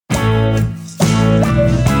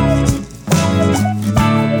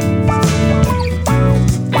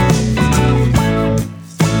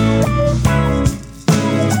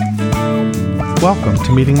welcome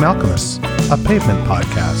to Meeting Malcolmus, a pavement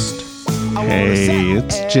podcast. Hey,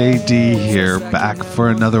 it's JD here, back for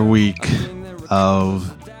another week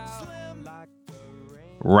of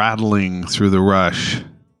rattling through the rush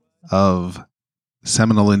of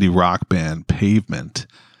seminal indie rock band Pavement,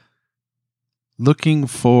 looking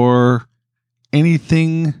for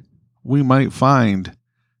anything we might find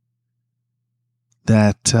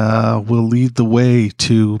that will lead the way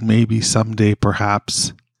to maybe someday,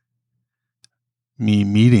 perhaps, me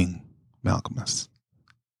meeting Malcolmus.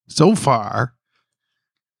 So far,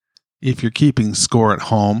 if you're keeping score at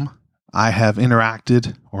home, I have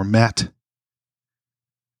interacted or met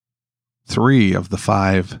 3 of the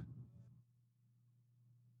 5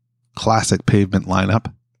 classic Pavement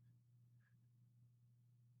lineup.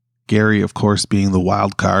 Gary, of course, being the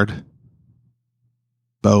wild card,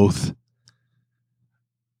 both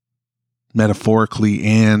metaphorically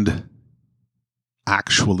and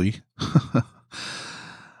actually.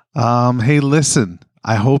 Hey, listen,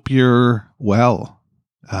 I hope you're well.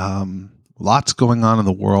 Lots going on in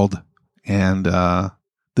the world, and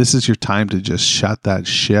this is your time to just shut that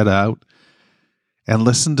shit out and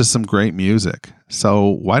listen to some great music. So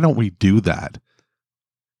why don't we do that?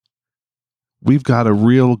 We've got a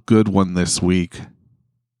real good one this week.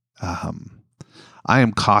 I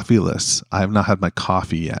am coffeeless. I have not had my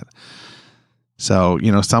coffee yet. So,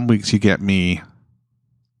 some weeks you get me,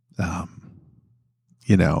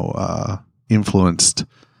 influenced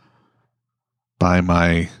by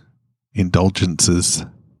my indulgences.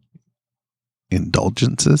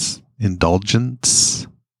 Indulgences.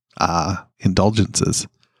 I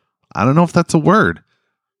don't know if that's a word.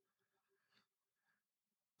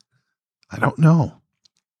 I don't know.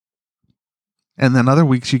 And then other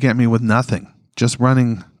weeks you get me with nothing. Just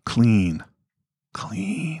running clean.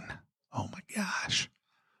 Oh my gosh.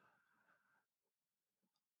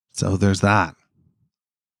 So there's that.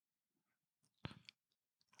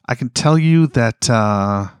 I can tell you that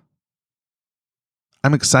I'm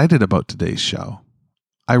excited about today's show.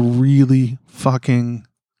 I really fucking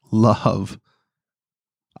love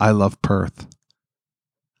I Love Perth.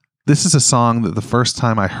 This is a song that the first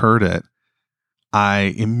time I heard it,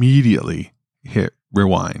 I immediately hit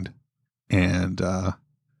rewind. And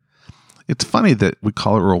it's funny that we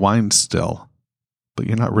call it rewind still, but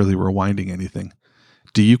you're not really rewinding anything.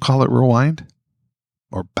 Do you call it rewind?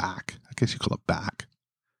 Or back? I guess you call it back.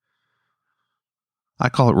 I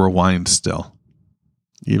call it rewind still,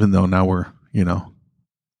 even though now we're,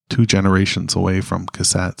 2 generations away from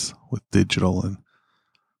cassettes with digital and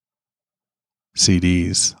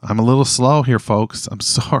CDs. I'm a little slow here, folks. I'm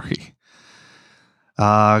sorry.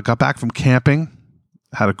 Got back from camping.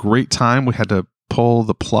 Had a great time. We had to pull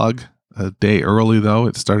the plug a day early, though.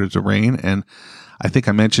 It started to rain. And I think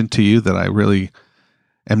I mentioned to you that I really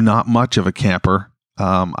am not much of a camper.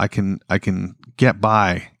 I can get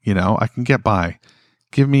by, I can get by.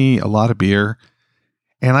 Give me a lot of beer,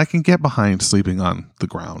 and I can get behind sleeping on the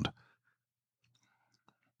ground.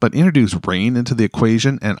 But introduce rain into the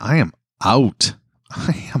equation, and I am out.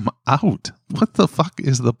 What the fuck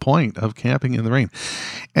is the point of camping in the rain?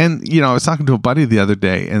 And, I was talking to a buddy the other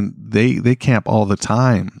day, and they camp all the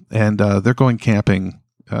time, and they're going camping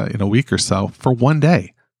in a week or so for one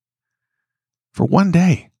day. For one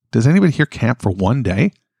day. Does anybody here camp for one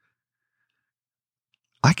day?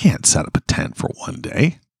 I can't set up a tent for one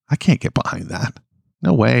day. I can't get behind that.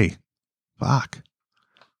 No way. Fuck.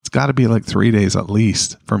 It's got to be like 3 days at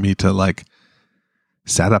least for me to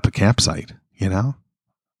set up a campsite,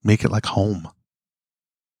 Make it like home.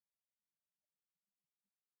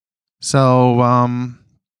 So,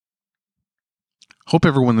 hope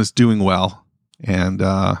everyone is doing well and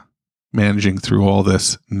managing through all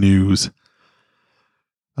this news.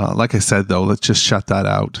 Like I said, though, let's just shut that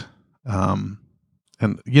out.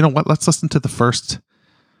 And you know what? Let's listen to the first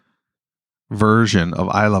version of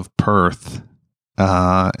I Love Perth,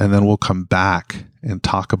 and then we'll come back and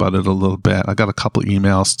talk about it a little bit. I got a couple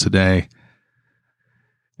emails today,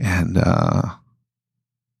 and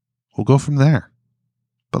we'll go from there.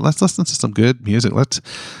 But let's listen to some good music. Let's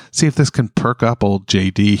see if this can perk up old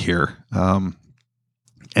JD here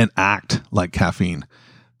and act like caffeine,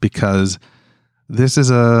 because this is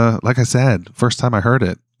like I said, first time I heard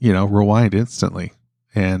it, rewind instantly.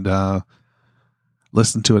 And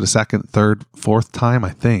listen to it a second, third, fourth time, I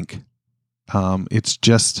think. It's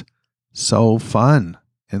just so fun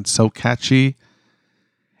and so catchy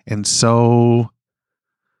and so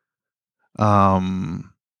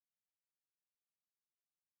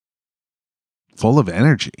full of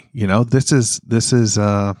energy. This is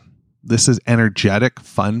energetic,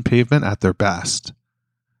 fun Pavement at their best.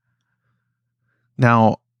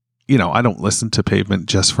 Now, I don't listen to Pavement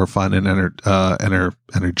just for fun and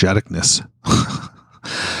energeticness.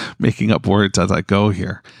 Making up words as I go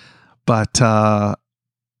here. But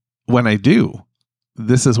when I do,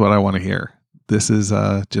 this is what I want to hear. This is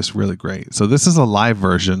just really great. So this is a live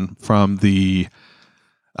version from the,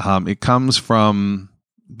 it comes from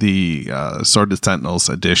the Sordid Sentinels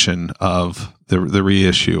edition of the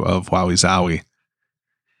reissue of Wowie Zowie.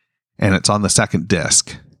 And it's on the second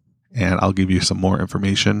disc. And I'll give you some more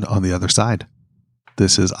information on the other side.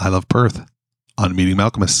 This is I Love Perth on Meeting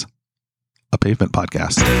Malcolmus, a Pavement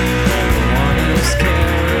podcast. Everyone is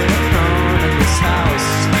carrying on in this house,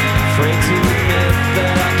 afraid to admit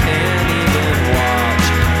that I can't even watch.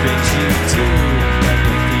 Things you do, like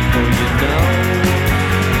the people you know.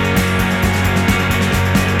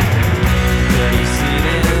 Yeah, you seen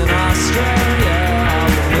it in Australia,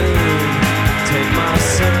 I'll move. Take my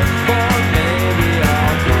surfboard, maybe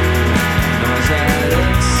I'll move. Knows that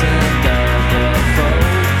it's and other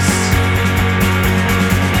folks.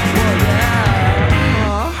 Well, yeah,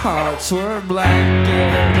 our hearts were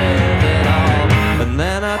blanketed with it all. And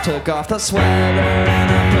then I took off the sweater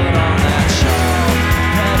and I put on that shawl.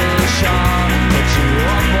 Petty shawl, put you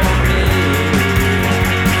up for me.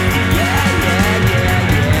 Yeah, yeah,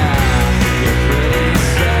 yeah, yeah. You're pretty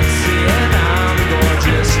sexy and I'm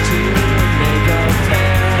gorgeous too. Make a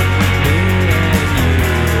pair, me and you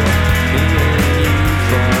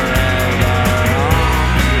forever on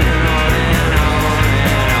and on and on and on.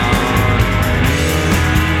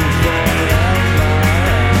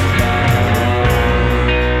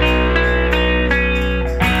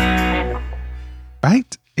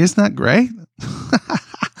 Right? Isn't that great?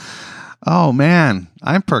 Oh man,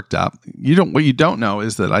 I'm perked up. What you don't know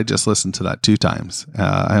is that I just listened to that 2 times.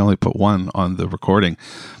 I only put 1 on the recording,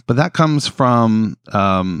 but that comes from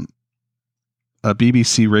a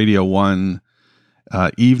BBC Radio 1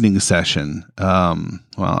 evening session. Well,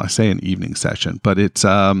 I say an evening session, but it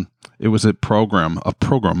was a program,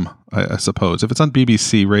 I suppose. If it's on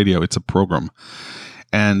BBC Radio, it's a program.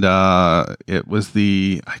 And it was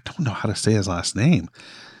I don't know how to say his last name,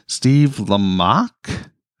 Steve Lamacq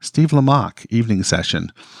evening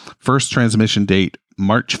session. First transmission date,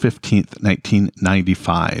 March 15th,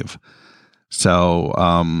 1995. So,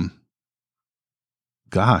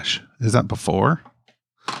 gosh, is that before?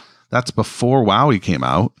 That's before Wowie came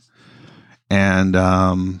out. And,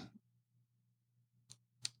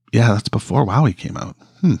 yeah, that's before Wowie came out.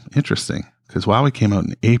 Interesting. Because Wowie came out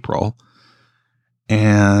in April.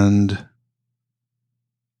 And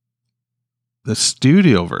the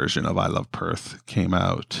studio version of I Love Perth came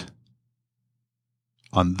out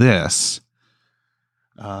on this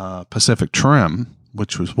Pacific Trim,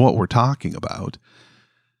 which was what we're talking about.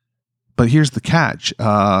 But here's the catch.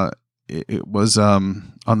 It was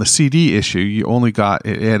on the CD issue, you only got,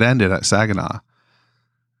 it ended at Saginaw.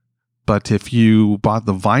 But if you bought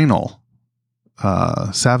the vinyl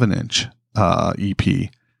 7-inch EP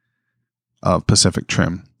of Pacific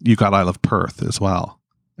Trim, you got I Love Perth as well.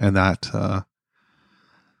 And that's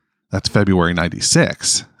February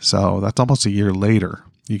 96. So that's almost a year later.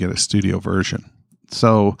 You get a studio version.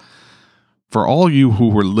 So for all you who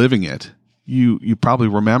were living it, you probably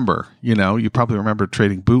remember,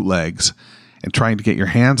 trading bootlegs and trying to get your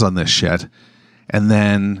hands on this shit. And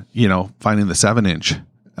then, finding the 7-inch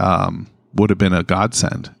would have been a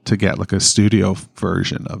godsend to get like a studio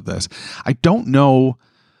version of this. I don't know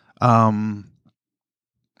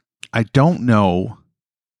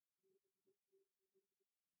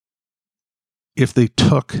if they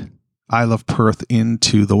took I Love Perth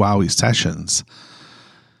into the Wowie sessions.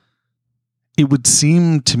 It would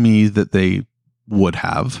seem to me that they would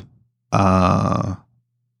have, and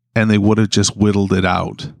they would have just whittled it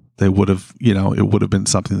out. They would have, it would have been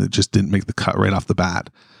something that just didn't make the cut right off the bat.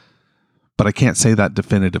 But I can't say that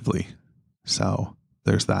definitively. So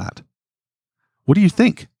there's that. What do you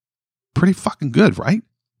think? Pretty fucking good, right?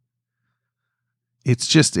 It's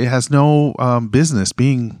just, it has no business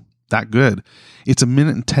being that good. It's 1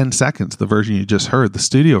 minute and 10 seconds, the version you just heard. The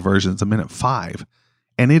studio version is 1:05.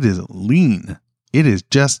 And it is lean. It is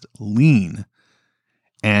just lean.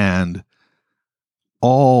 And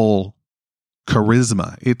all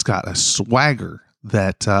charisma. It's got a swagger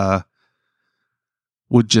that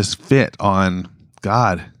would just fit on,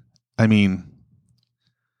 God, I mean,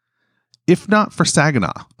 if not for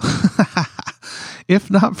Saginaw,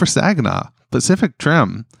 Pacific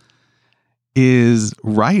Trim is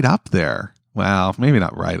right up there. Well, maybe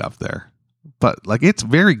not right up there, but like it's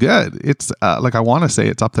very good. It's like I want to say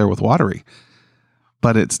it's up there with Watery,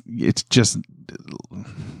 but it's just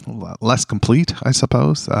less complete, I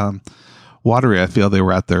suppose. Watery, I feel they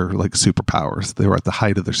were at their like superpowers. They were at the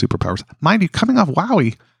height of their superpowers. Mind you, coming off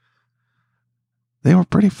Wowie, they were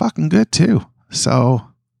pretty fucking good too. So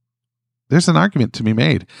there's an argument to be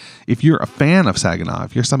made. If you're a fan of Saginaw,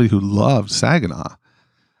 if you're somebody who loved Saginaw,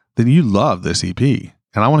 then you love this EP.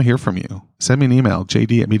 And I want to hear from you. Send me an email,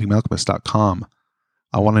 jd@meetingmalcolmist.com.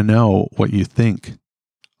 I want to know what you think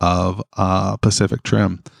of Pacific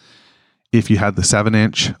Trim. If you had the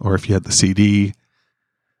 7-inch or if you had the CD,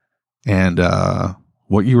 and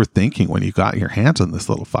what you were thinking when you got your hands on this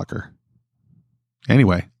little fucker.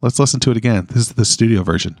 Anyway, let's listen to it again. This is the studio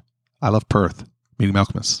version. I love Perth. Meeting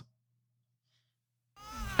Malcolmus.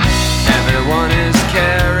 Everyone is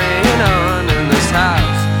carrying on in this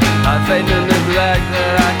house. I fade to neglect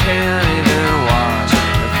that I can't even watch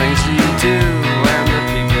the things you do and the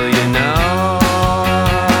people you know.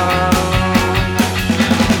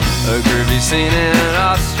 A groovy scene in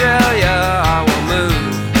Australia, I will move.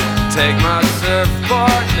 Take my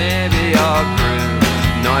surfboard, maybe I'll groove.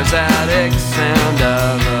 Noise addict, sound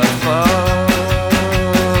of a foe.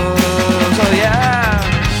 So yeah,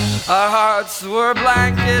 our hearts were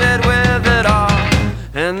blanketed with it all.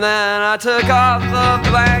 And then I took off the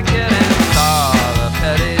blanket and saw the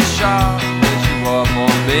petty shawl that you wore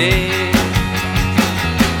for me.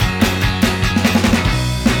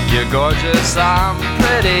 You're gorgeous, I'm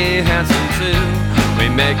pretty handsome too. We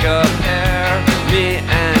make a pair, me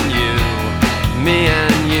and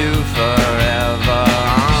you forever.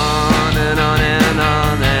 On and on and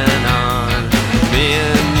on and on. Me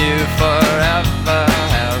and you forever,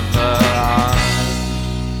 ever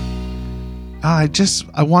on.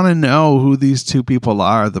 I want to know who these two people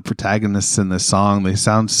are, the protagonists in this song. They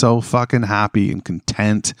sound so fucking happy and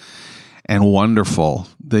content and wonderful.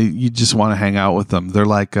 You just want to hang out with them. They're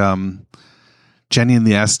like Jenny and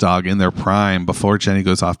the S-Dog in their prime before Jenny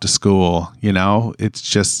goes off to school. You know, it's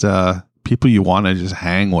just people you want to just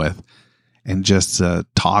hang with and just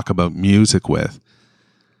talk about music with.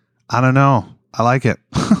 I don't know. I like it.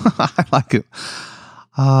 I like it.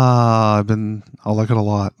 I like it a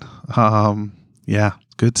lot. Yeah,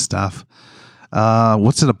 good stuff.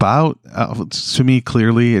 What's it about? To me,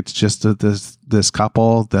 clearly, it's just this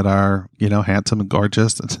couple that are, you know, handsome and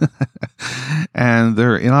gorgeous, and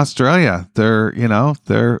they're in Australia.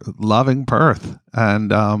 They're loving Perth,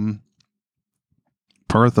 and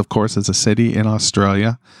Perth, of course, is a city in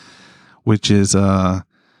Australia, which is a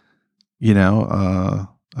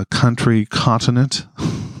country continent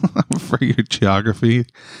for your geography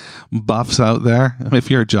buffs out there. If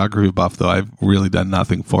you're a geography buff, though, I've really done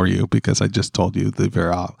nothing for you because I just told you the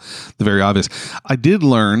very obvious. I did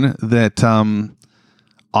learn that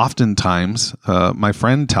oftentimes my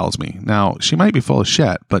friend tells me, now she might be full of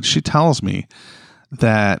shit, but she tells me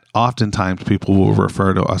that oftentimes people will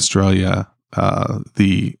refer to Australia,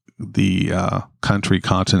 the country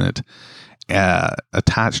continent,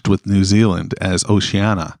 attached with New Zealand as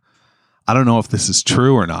Oceania. I don't know if this is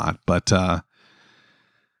true or not, but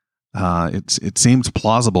it seems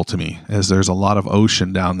plausible to me, as there's a lot of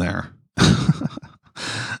ocean down there.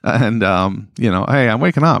 And hey, I'm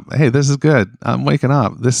waking up. Hey, this is good. I'm waking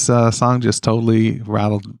up. This song just totally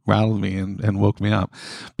rattled me and woke me up.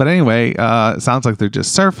 But anyway, it sounds like they're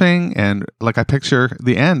just surfing, and like I picture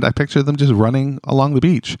the end. I picture them just running along the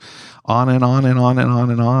beach, on and on and on and on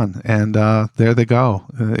and on, and there they go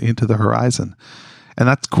into the horizon. And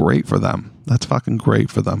that's great for them. That's fucking great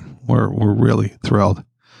for them. We're really thrilled.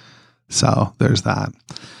 So there's that.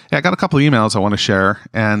 Yeah, I got a couple of emails I want to share,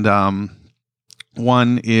 and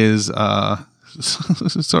one is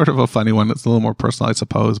sort of a funny one. It's a little more personal, I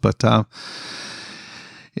suppose, but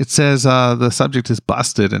it says the subject is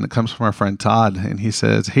busted, and it comes from our friend Todd, and he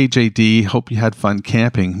says, "Hey JD, hope you had fun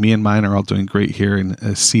camping. Me and mine are all doing great here in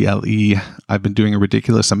CLE. I've been doing a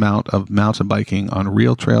ridiculous amount of mountain biking on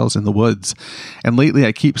real trails in the woods, and lately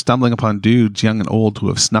I keep stumbling upon dudes, young and old, who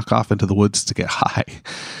have snuck off into the woods to get high.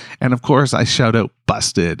 And of course, I shout out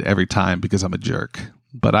busted every time because I'm a jerk.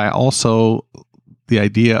 But I also, the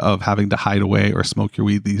idea of having to hide away or smoke your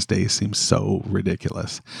weed these days seems so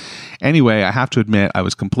ridiculous. Anyway, I have to admit, I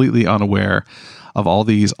was completely unaware of all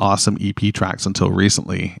these awesome EP tracks until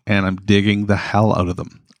recently, and I'm digging the hell out of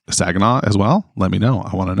them. Saginaw as well? Let me know.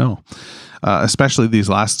 I want to know. Especially these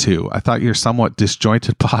last two. I thought your somewhat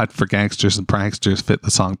disjointed pod for gangsters and pranksters fit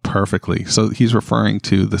the song perfectly. So he's referring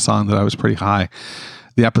to the song that I was pretty high.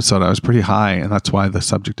 The episode I was pretty high, and that's why the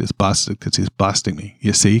subject is busted, because he's busting me.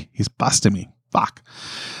 You see? He's busting me. Fuck.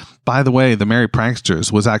 By the way, the Merry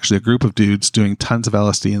Pranksters was actually a group of dudes doing tons of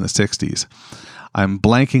LSD in the 60s. I'm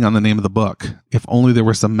blanking on the name of the book. If only there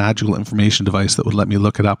was some magical information device that would let me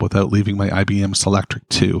look it up without leaving my IBM Selectric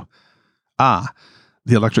 2.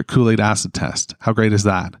 The Electric Kool-Aid Acid Test. How great is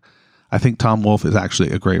that? I think Tom Wolfe is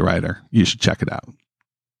actually a great writer. You should check it out.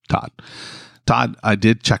 Todd, I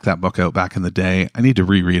did check that book out back in the day. I need to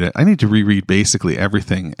reread it. I need to reread basically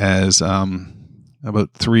everything, as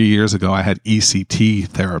about 3 years ago, I had ECT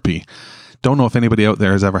therapy. Don't know if anybody out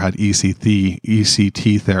there has ever had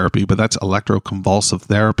ECT therapy, but that's electroconvulsive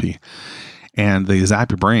therapy. And they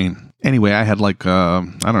zap your brain. Anyway, I had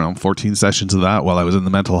 14 sessions of that while I was in the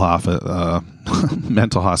mental hospital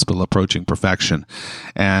approaching perfection.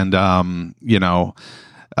 And,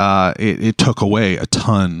 it took away a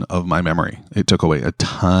ton of my memory.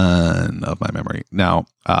 Now,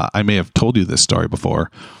 I may have told you this story before,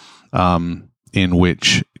 in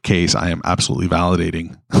which case I am absolutely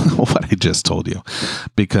validating what I just told you,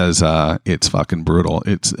 because it's fucking brutal.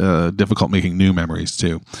 It's difficult making new memories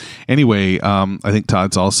too. Anyway, I think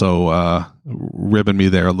Todd's also ribbing me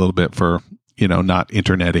there a little bit for not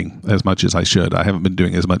interneting as much as I should. I haven't been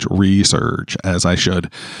doing as much research as I should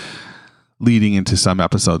leading into some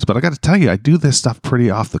episodes, but I got to tell you, I do this stuff pretty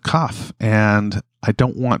off the cuff, and I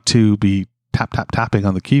don't want to be tapping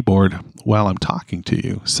on the keyboard while I'm talking to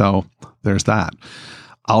you. So there's that.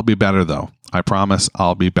 I'll be better though. I promise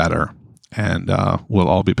I'll be better, and we'll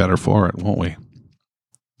all be better for it, won't we?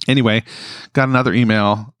 Anyway, got another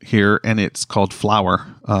email here, and it's called Flower.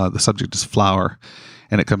 The subject is Flower,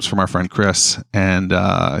 and it comes from our friend Chris, and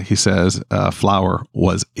he says, Flower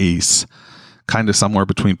was ace. Kind of somewhere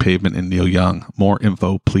between Pavement and Neil Young. More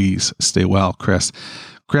info, please. Stay well, Chris.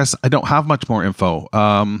 Chris, I don't have much more info.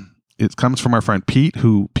 It comes from our friend Pete,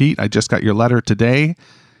 Pete, I just got your letter today,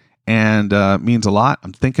 and means a lot.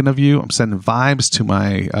 I'm thinking of you. I'm sending vibes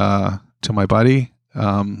to my buddy,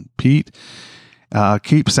 Pete.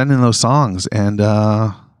 Keep sending those songs, and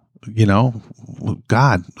God,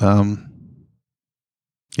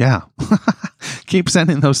 yeah, keep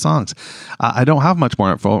sending those songs. I don't have much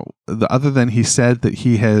more info other than he said that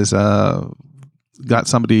he has got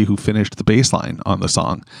somebody who finished the bass line on the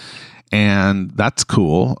song. And that's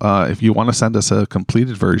cool. If you want to send us a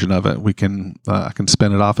completed version of it, we can. I can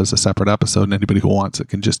spin it off as a separate episode, and anybody who wants it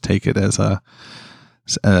can just take it as an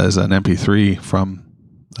MP3 from.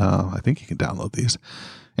 I think you can download these.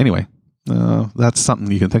 Anyway, that's something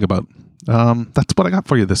you can think about. That's what I got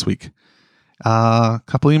for you this week. A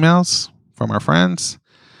couple emails from our friends,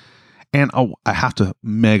 and I have to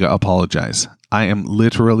mega apologize. I am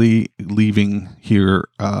literally leaving here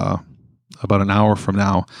about an hour from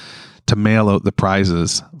now to mail out the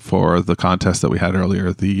prizes for the contest that we had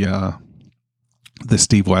earlier, the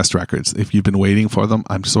Steve West records. If you've been waiting for them,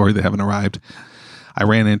 I'm sorry they haven't arrived. I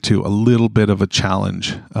ran into a little bit of a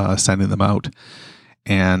challenge sending them out,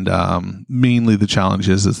 and mainly the challenge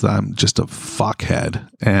is that I'm just a fuckhead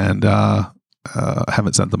and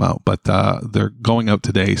haven't sent them out, but they're going out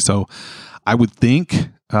today. So I would think,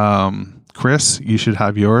 Chris, you should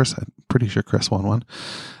have yours. I'm pretty sure Chris won one.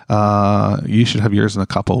 You should have yours in a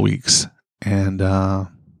couple of weeks. And who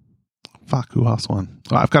else won?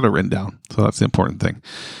 Well, I've got it written down, so that's the important thing.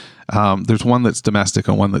 There's one that's domestic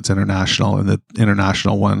and one that's international, and the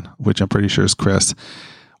international one, which I'm pretty sure is Chris,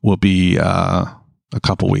 will be a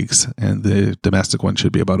couple weeks, and the domestic one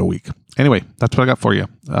should be about a week. Anyway, that's what I got for you.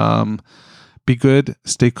 Be good,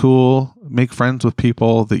 stay cool, make friends with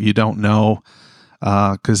people that you don't know,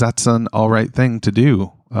 because that's an all right thing to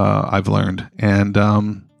do, I've learned. And,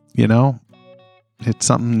 it's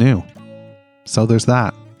something new. So there's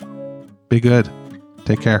that. Be good.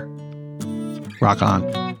 Take care. Rock on.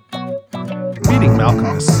 Meeting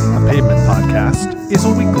Malcolmus, a Pavement podcast, is a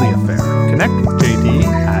weekly affair. Connect with JD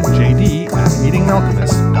at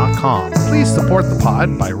jd@meetingmalcolmus.com. Please support the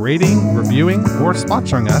pod by rating, reviewing, or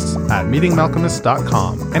sponsoring us at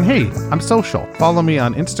meetingmalcolmus.com. And hey, I'm social. Follow me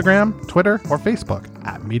on Instagram, Twitter, or Facebook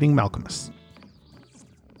at Meeting Malcolmus.